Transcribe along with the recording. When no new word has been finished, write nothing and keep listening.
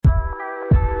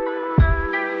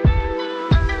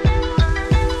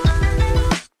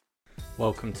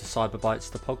Welcome to Cyber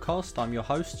Bytes, the podcast. I'm your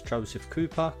host, Joseph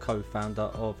Cooper, co-founder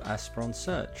of Aspiron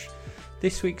Search.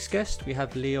 This week's guest, we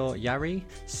have Lior Yaari,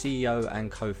 CEO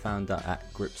and co-founder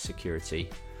at Grip Security.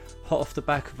 Hot off the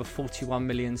back of a 41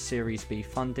 million Series B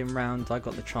funding round, I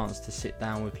got the chance to sit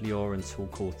down with Lior and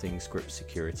talk all things Grip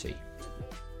Security.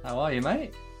 How are you,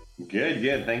 mate? Good.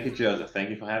 Thank you, Joseph. Thank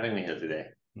you for having me here today.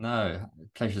 No,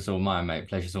 pleasure's all mine, mate.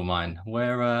 Pleasure's all mine.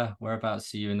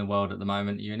 Whereabouts are you in the world at the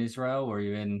moment? Are you in Israel or are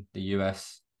you in the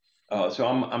US? So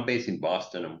I'm based in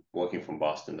Boston. I'm working from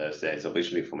Boston those days.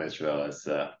 Originally from Israel, as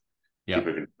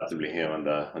people can possibly hear on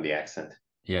the accent.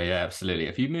 Yeah, absolutely.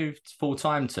 Have you moved full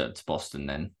time to Boston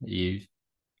then? You?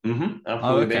 I'm Oh,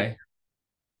 fully okay. based.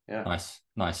 Yeah.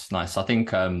 Nice. I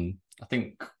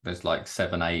think there's like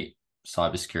 7, 8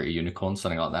 cybersecurity unicorns,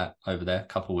 something like that over there. A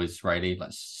couple Israeli, like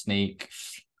Sneak.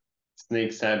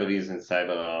 Sneak, Cyberease, and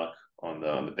CyberArk on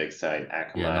the big side.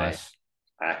 Yeah, Akamai, nice.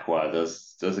 Aqua.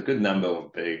 There's a good number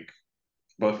of big,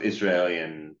 both Israeli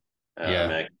and Yeah.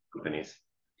 American companies.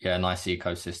 Yeah, nice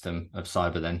ecosystem of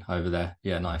cyber then over there.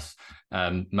 Yeah, nice.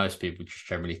 Most people just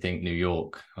generally think New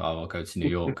York. Oh, I'll go to New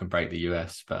York and break the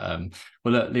US. But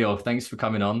well, look, Leo, thanks for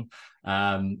coming on.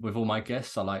 With all my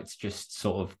guests, I like to just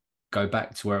sort of go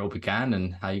back to where it all began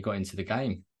and how you got into the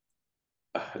game.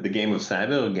 The game of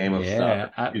cyber or game of Yeah,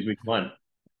 startup? Choose which one.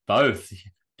 both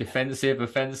defensive,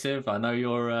 offensive. I know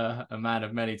you're a man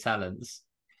of many talents.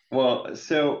 Well,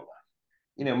 so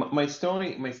my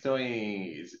story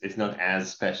is not as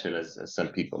special as some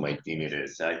people might deem it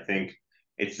is. I think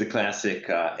it's the classic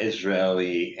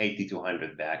Israeli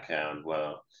 8200 background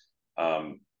where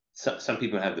some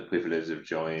people have the privilege of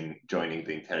joining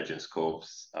the intelligence corps,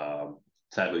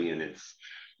 cyber units.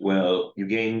 Well, you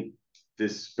gain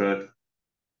this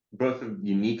both a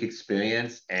unique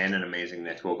experience and an amazing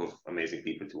network of amazing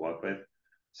people to work with.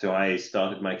 So I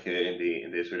started my career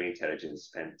in the Israeli intelligence,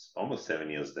 spent almost 7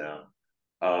 years there.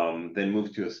 Then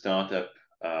moved to a startup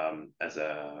as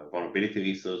a vulnerability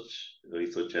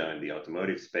researcher in the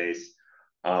automotive space.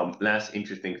 Last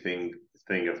interesting thing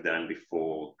I've done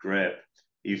before Grip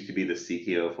used to be the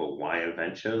CTO for YL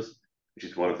Ventures, which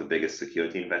is one of the biggest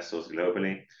security investors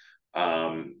globally.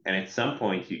 And at some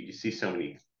point, you see so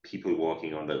many people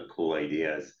working on the cool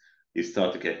ideas, you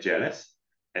start to get jealous,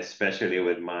 especially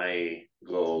with my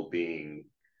goal being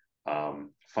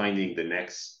finding the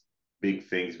next big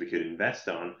things we could invest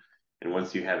on. And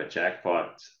once you have a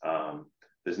jackpot,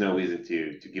 there's no reason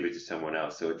to give it to someone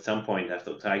else. So at some point,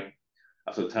 after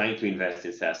trying to invest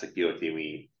in SaaS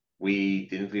Security, we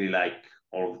didn't really like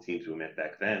all of the teams we met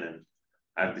back then, and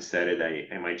I've decided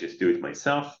I might just do it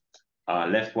myself.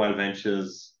 Left Wild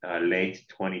Ventures late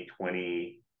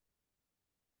 2020,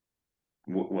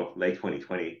 late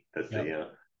 2020, that's the year.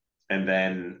 And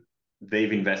then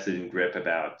they've invested in Grip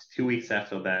about 2 weeks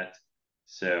after that.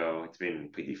 So it's been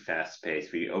pretty fast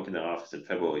paced. We opened our office on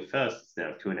February 1st. It's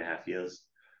now 2.5 years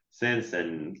since,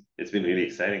 and it's been really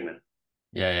exciting, man.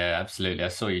 Yeah, absolutely. I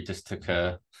saw you just took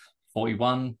a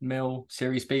 41 mil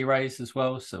Series B raise as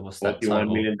well. So what's that $41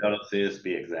 total? million Series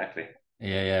B, exactly.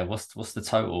 Yeah. What's the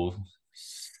total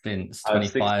since 6.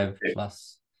 25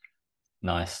 plus?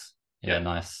 Nice. Yeah, Yeah.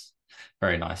 nice.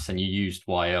 Very nice. And you used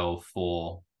YL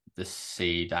for the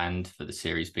seed and for the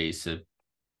Series B. So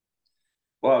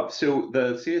Well, so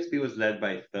the Series B was led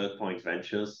by Third Point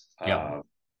Ventures. yeah.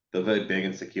 They're very big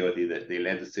in security. That they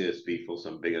led the Series B for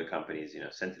some bigger companies,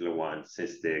 SentinelOne,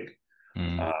 Sysdig.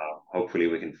 Hopefully,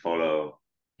 we can follow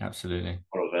Absolutely.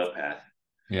 their path.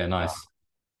 Yeah, nice.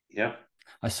 Yeah.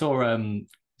 I saw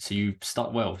so you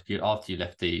start after you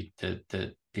left the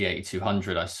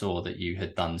 8200, I saw that you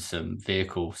had done some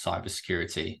vehicle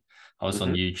cybersecurity. I was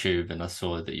on YouTube and I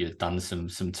saw that you had done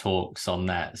some talks on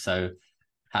that. So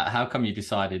how come you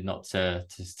decided not to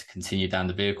continue down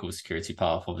the vehicle security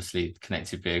path? Obviously,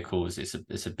 connected vehicles,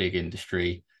 it's a big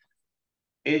industry.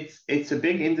 It's a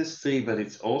big industry, but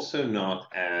it's also not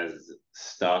as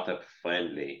startup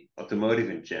friendly. Automotive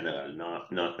in general,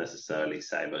 not necessarily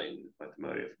cyber in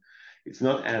automotive. It's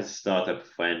not as startup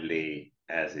friendly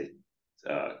as it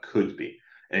could be.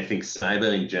 And I think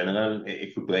cyber in general,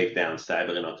 if we break down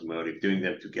cyber and automotive, doing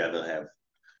them together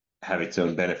have its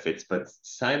own benefits. But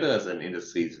cyber as an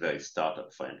industry is very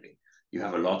startup friendly. You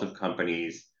have a lot of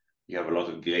companies, you have a lot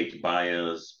of great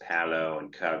buyers, Palo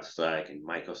and CrowdStrike and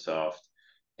Microsoft,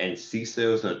 and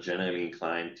CISOs are generally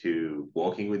inclined to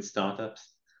working with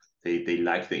startups. They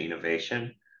like the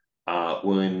innovation.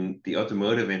 Well, in the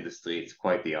automotive industry, it's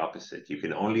quite the opposite. You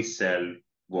can only sell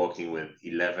working with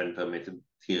 11 permitted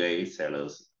tier A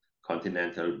resellers,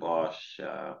 Continental, Bosch,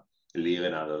 Lear,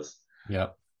 and others. Yeah.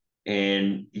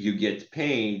 And you get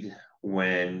paid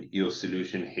when your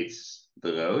solution hits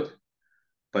the road.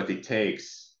 but it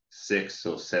takes 6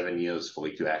 or 7 years for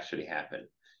it to actually happen.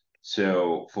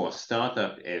 So for a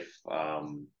startup, if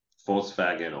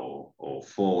Volkswagen or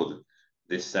Ford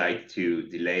decide to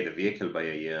delay the vehicle by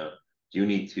a year, you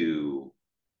need to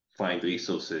find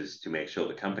resources to make sure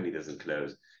the company doesn't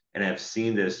close. And I've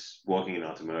seen this working in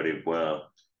automotive where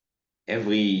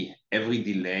every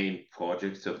delay in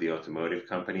projects of the automotive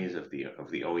companies, of the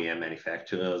OEM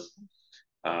manufacturers,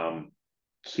 um,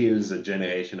 kills a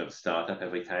generation of startup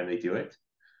every time they do it.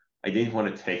 I didn't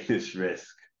want to take this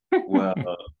risk. Well,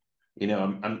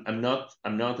 I'm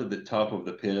not at the top of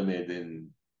the pyramid in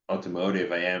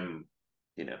automotive. I am,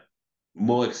 you know,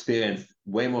 more experienced,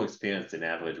 way more experienced than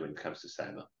average when it comes to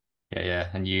cyber. Yeah.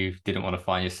 And you didn't want to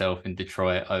find yourself in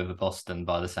Detroit over Boston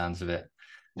by the sounds of it.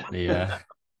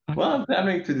 Well, I'm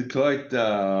traveling to Detroit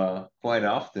quite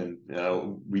often.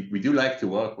 We do like to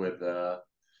work with the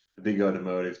big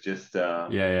automotive, just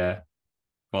Yeah.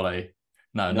 Quality.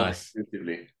 No, not nice.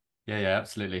 exclusively. Yeah,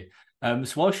 absolutely. So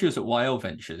while she was at YL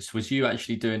Ventures, was you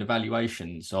actually doing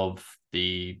evaluations of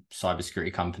the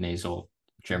cybersecurity companies or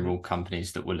general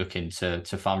companies that were looking to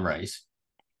fundraise?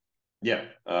 Yeah,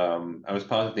 I was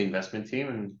part of the investment team,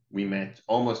 and we met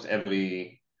almost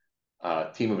every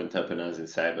team of entrepreneurs in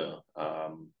cyber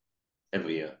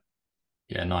every year.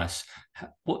 Yeah, nice.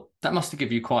 What that must have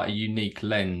given you quite a unique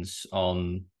lens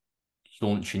on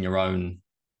launching your own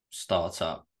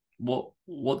startup.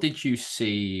 What did you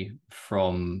see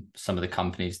from some of the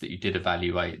companies that you did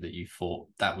evaluate that you thought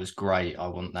that was great? I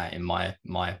want that in my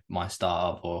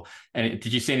startup. Or and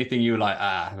did you see anything you were like,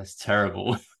 that's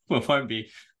terrible? Well, won't be.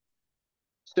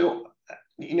 So,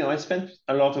 I spent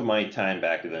a lot of my time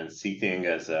back then sitting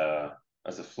as a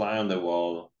fly on the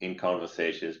wall in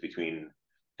conversations between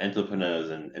entrepreneurs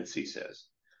and CISOs.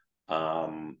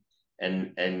 Um,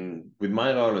 and with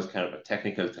my role as kind of a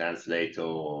technical translator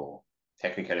or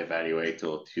technical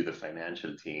evaluator to the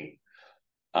financial team,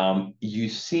 you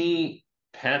see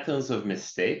patterns of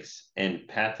mistakes and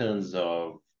patterns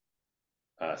of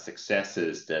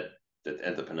successes that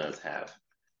entrepreneurs have.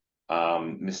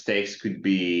 Mistakes could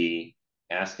be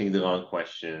asking the wrong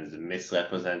questions,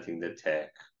 misrepresenting the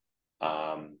tech,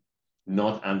 um,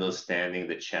 not understanding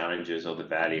the challenges or the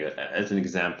value. As an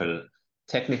example,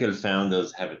 technical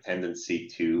founders have a tendency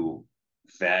to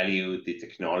value the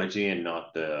technology and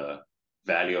not the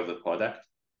value of the product.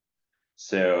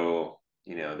 So,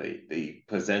 they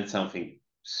present something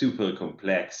super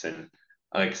complex and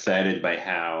are excited by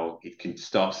how it can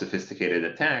stop sophisticated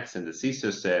attacks. And the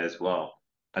CISO says, well,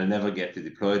 I'll never get to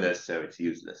deploy this, so it's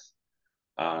useless.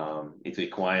 It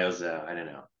requires, I don't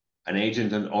know, an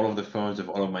agent on all of the phones of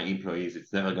all of my employees.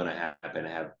 It's never going to happen.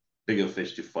 I have bigger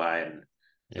fish to fry and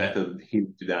Yeah. better hill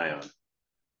to die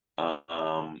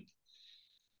on.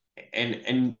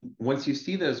 And once you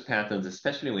see those patterns,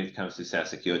 especially when it comes to SaaS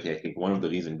security, I think one of the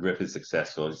reasons Grip is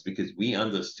successful is because we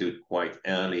understood quite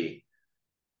early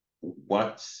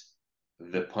what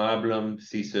the problem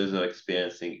CISOs are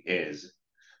experiencing is,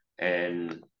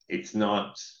 and it's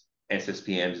not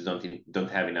SSPMs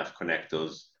don't have enough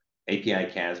connectors. API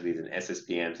CASBs and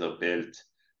SSPMs are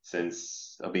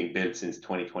being built since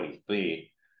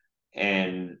 2023,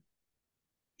 and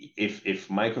if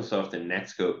Microsoft and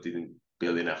Netscope didn't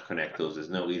build enough connectors, there's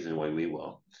no reason why we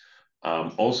will.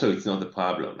 Also, it's not the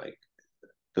problem. Like,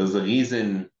 there's a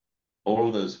reason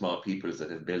all those smart people that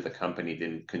have built a company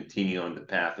didn't continue on the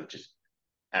path of just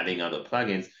adding other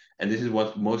plugins. And this is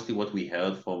mostly what we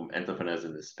heard from entrepreneurs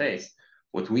in the space.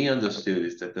 What we understood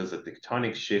is that there's a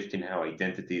tectonic shift in how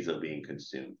identities are being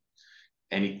consumed.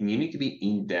 And you need to be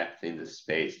in depth in the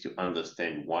space to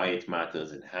understand why it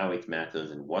matters and how it matters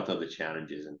and what are the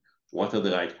challenges and what are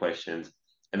the right questions.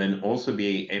 And then also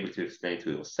be able to explain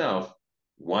to yourself,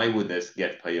 why would this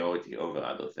get priority over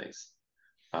other things?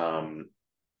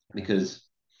 Because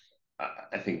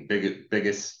I think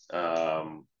biggest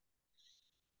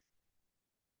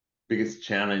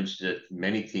challenge that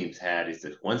many teams had is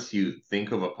that once you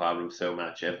think of a problem so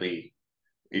much,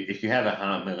 if you have a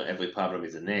hammer, every problem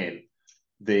is a name.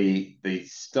 They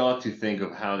start to think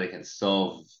of how they can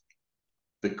solve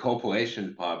the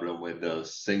corporation problem with a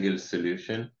single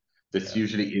solution. This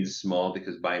usually is small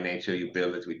because by nature you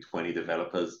build it with 20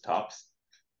 developers tops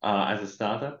as a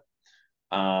startup.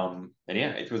 And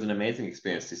yeah, it was an amazing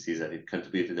experience to see that it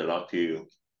contributed a lot to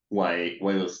why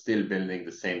we're still building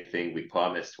the same thing we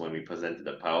promised when we presented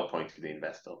a PowerPoint to the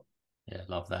investor. Yeah,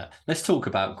 love that. Let's talk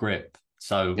about Grip.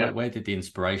 So Yeah. where did the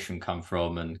inspiration come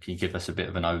from? And can you give us a bit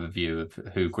of an overview of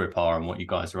who Grip are and what you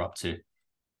guys are up to?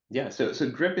 Yeah, so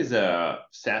Grip is a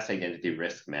SaaS identity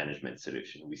risk management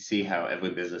solution. We see how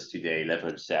every business today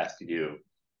leverages SaaS to do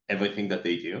everything that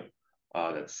they do.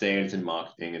 that sales and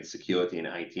marketing and security and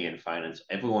IT and finance,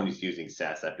 everyone is using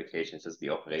SaaS applications as the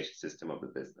operation system of the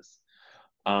business.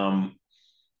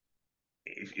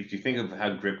 If you think of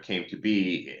how Grip came to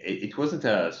be, it wasn't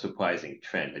a surprising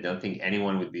trend. I don't think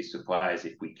anyone would be surprised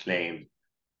if we claimed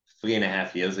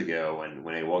 3.5 years ago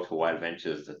when I worked for Wild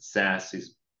Ventures that SaaS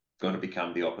is going to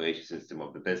become the operation system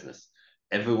of the business.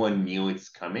 Everyone knew it's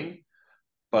coming,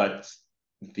 but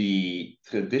the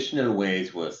traditional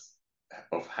ways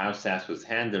of how SaaS was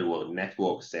handled were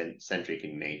network-centric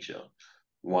in nature,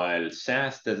 while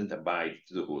SaaS doesn't abide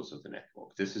to the rules of the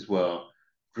network. This is where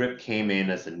Grip came in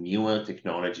as a newer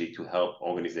technology to help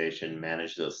organizations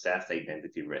manage their SaaS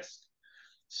identity risk.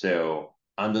 So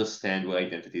understand where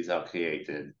identities are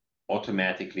created,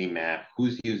 automatically map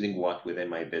who's using what within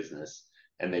my business,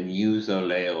 and then use a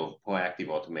layer of proactive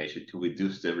automation to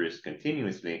reduce the risk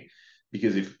continuously.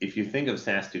 Because if you think of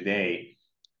SaaS today,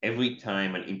 every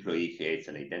time an employee creates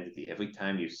an identity, every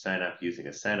time you sign up using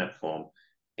a sign-up form,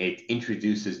 it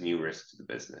introduces new risks to the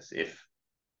business. If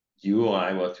you or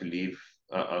I were to leave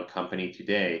a company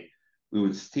today, we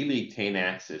would still retain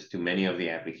access to many of the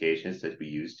applications that we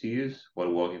used to use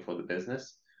while working for the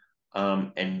business.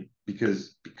 And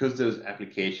because those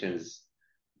applications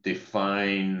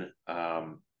define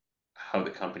how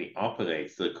the company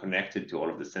operates, they're connected to all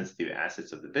of the sensitive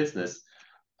assets of the business.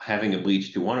 Having a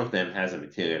breach to one of them has a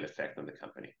material effect on the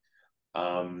company.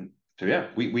 So yeah,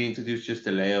 we introduced just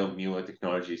a layer of newer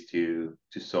technologies to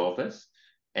solve this,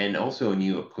 and also a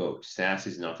new approach. SaaS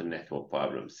is not a network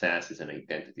problem. SaaS is an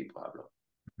identity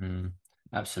problem.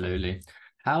 Absolutely.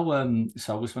 How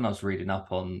so when I was reading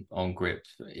up on Grip,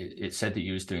 it said that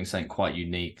you was doing something quite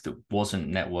unique that wasn't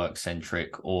network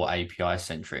centric or API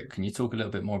centric. Can you talk a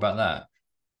little bit more about that?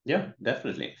 Yeah,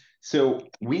 definitely. So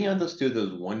we understood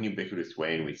there's one ubiquitous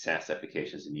way in which SaaS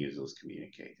applications and users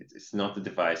communicate. It's not the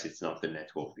device, it's not the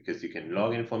network, because you can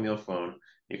log in from your phone,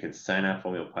 you can sign up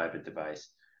from your private device.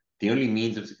 The only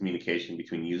means of the communication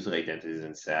between user identities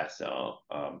and SaaS are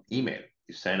email.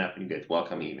 You sign up and you get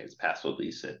welcome emails, password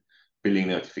reset, billing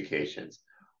notifications.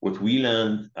 What we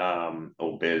learned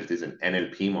or built is an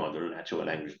NLP model, natural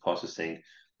language processing,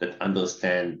 that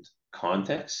understands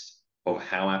context of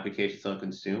how applications are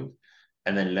consumed.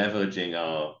 And then leveraging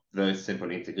our very simple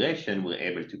integration, we're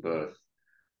able to both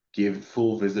give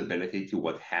full visibility to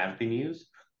what have been used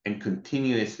and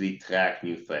continuously track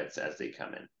new threats as they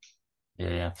come in.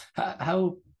 Yeah.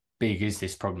 How big is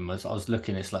this problem? I was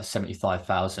looking, it's like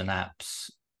 75,000 apps,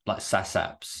 like SaaS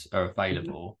apps are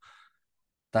available.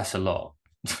 That's a lot.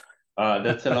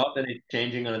 That's a lot, and it's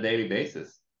changing on a daily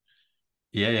basis.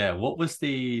 Yeah. What was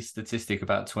the statistic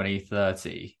about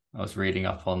 2030? I was reading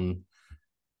up on.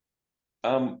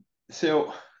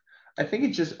 So I think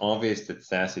it's just obvious that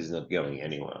SaaS is not going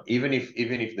anywhere. Even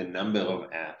if the number of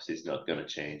apps is not going to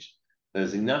change,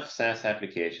 there's enough SaaS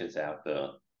applications out there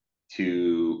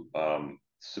to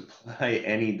supply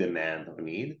any demand or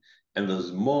need, and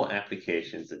there's more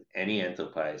applications that any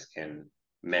enterprise can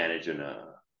manage in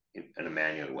a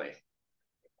manual way.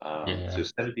 So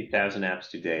 70,000 apps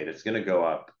today, that's going to go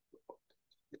up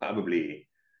probably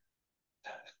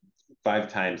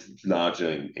 5 times larger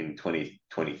in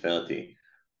 2030.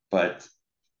 But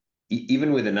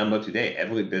even with the number today,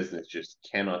 every business just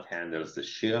cannot handle the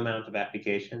sheer amount of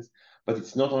applications. But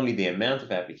it's not only the amount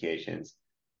of applications,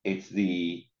 it's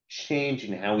the change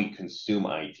in how we consume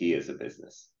IT as a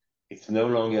business. It's no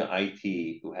longer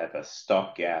IT who have a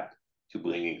stopgap to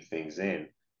bringing things in.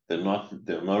 They're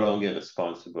no longer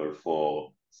responsible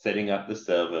for setting up the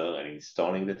server and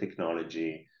installing the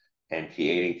technology and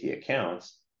creating the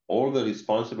accounts. All they're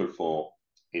responsible for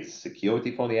is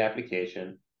security for the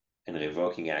application and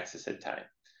revoking access at time.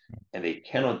 And they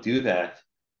cannot do that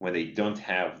when they don't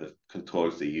have the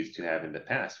controls they used to have in the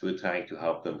past. We're trying to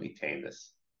help them retain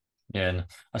this. Yeah, and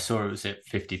I saw it was at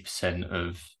 50%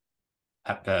 of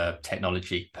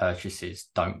technology purchases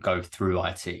don't go through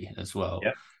IT as well.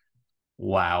 Yeah.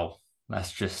 Wow,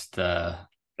 that's just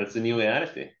that's the new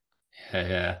reality.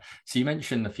 Yeah. So you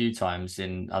mentioned a few times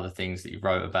in other things that you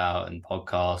wrote about and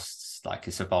podcasts, like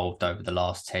it's evolved over the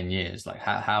last 10 years. Like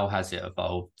how has it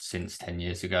evolved since 10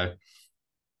 years ago?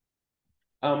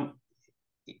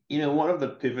 One of the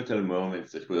pivotal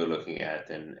moments that we were looking at,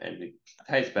 and it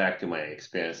ties back to my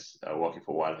experience working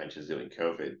for Wild Ventures during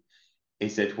COVID,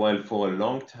 is that while for a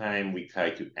long time we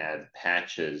tried to add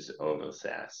patches over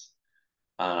SaaS,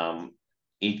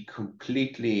 it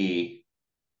completely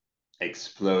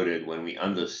exploded when we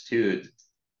understood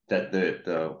that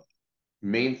the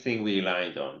main thing we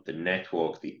relied on, the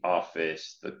network, the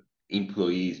office, the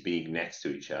employees being next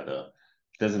to each other,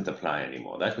 doesn't apply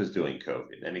anymore. That was during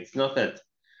COVID. And it's not that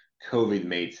COVID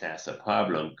made SaaS a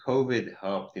problem. COVID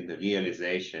helped in the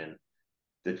realization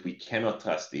that we cannot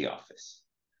trust the office.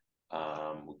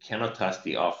 We cannot trust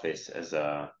the office as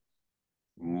a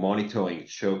monitoring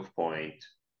choke point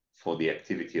for the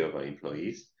activity of our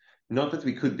employees. Not that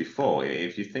we could before.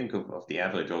 If you think of the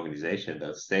average organization,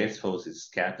 the sales force is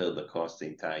scattered across the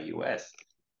entire US.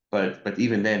 But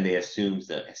even then, they assume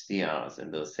the SDRs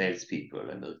and the salespeople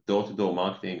and the door-to-door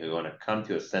marketing are going to come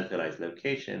to a centralized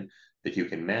location that you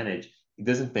can manage. It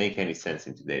doesn't make any sense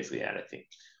in today's reality.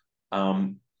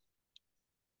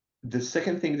 The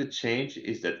second thing that changed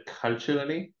is that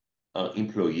culturally, our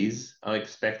employees are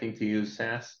expecting to use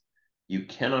SaaS. You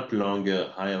cannot longer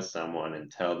hire someone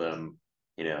and tell them,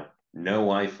 no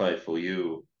Wi-Fi for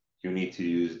you. You need to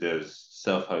use those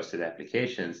self-hosted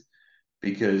applications,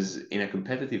 because in a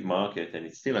competitive market, and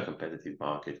it's still a competitive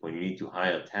market, when you need to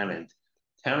hire talent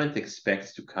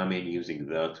expects to come in using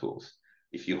their tools.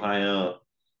 If you hire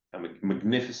a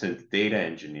magnificent data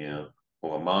engineer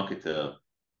or a marketer,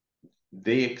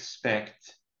 they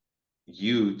expect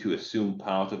you to assume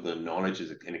part of their knowledge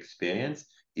and experience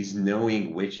is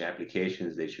knowing which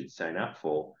applications they should sign up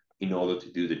for in order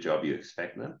to do the job you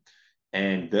expect them.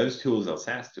 And those tools are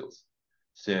SaaS tools.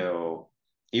 So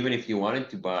even if you wanted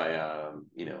to buy a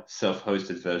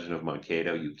self-hosted version of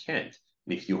Marketo, you can't.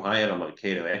 And if you hire a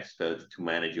Marketo expert to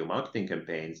manage your marketing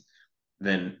campaigns,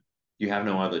 then you have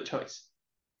no other choice.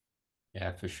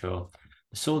 Yeah, for sure.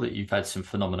 I saw that you've had some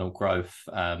phenomenal growth.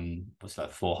 Was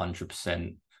like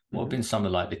 400%. What have been some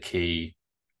of like the key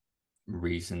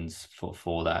reasons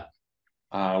for that?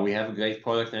 We have a great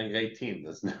product and a great team.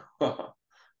 There's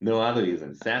no other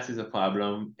reason. SaaS is a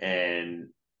problem, and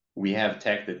we have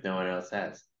tech that no one else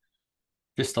has.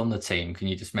 Just on the team, can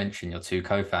you just mention your two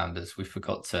co-founders? We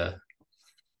forgot to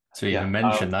even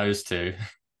mention those two.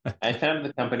 I founded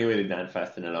the company with Idan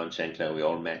and Alon Shenkler. We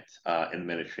all met in the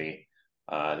military.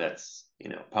 That's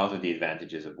part of the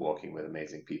advantages of working with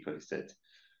amazing people is that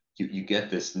you get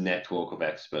this network of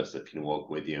experts that can work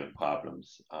with you on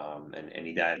problems. And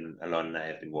Idan, Alon, and I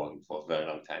have been working for a very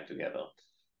long time together.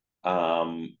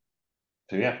 So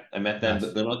yeah, I met them.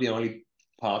 Nice. They're not the only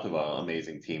part of our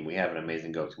amazing team. We have an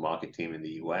amazing go-to-market team in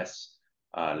the US,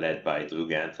 led by Drew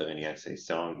Ganther and Yaxay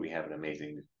Song. We have an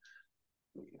amazing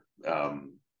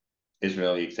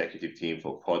Israeli executive team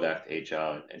for product,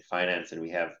 HR, and finance, and we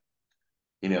have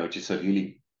just a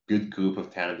really good group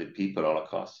of talented people all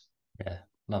across. Yeah,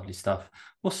 lovely stuff.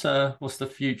 What's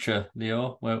the future,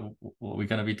 Lior? What are we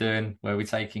going to be doing? Where are we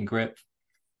taking Grip?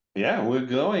 Yeah, we're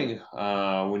growing.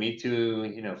 We need to,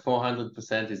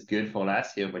 400% is good for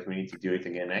last year, but we need to do it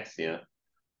again next year.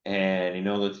 And in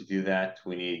order to do that,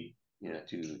 we need,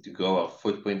 to grow our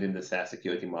footprint in the SaaS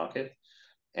security market.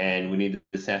 And we need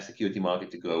the SaaS security market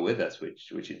to grow with us,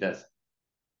 which it does.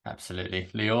 Absolutely.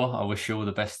 Lior, I wish you all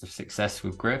the best of success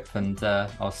with Grip, and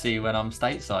I'll see you when I'm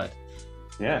stateside.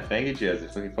 Yeah, thank you,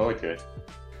 Joseph. Looking forward to it.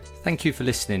 Thank you for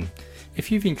listening. If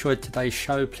you've enjoyed today's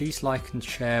show, please like and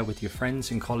share with your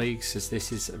friends and colleagues, as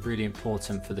this is really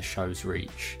important for the show's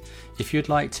reach. If you'd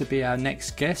like to be our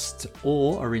next guest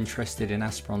or are interested in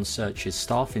Aspron Search's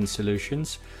staffing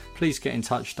solutions, please get in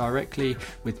touch directly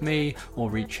with me or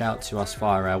reach out to us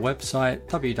via our website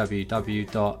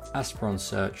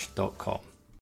www.aspronsearch.com.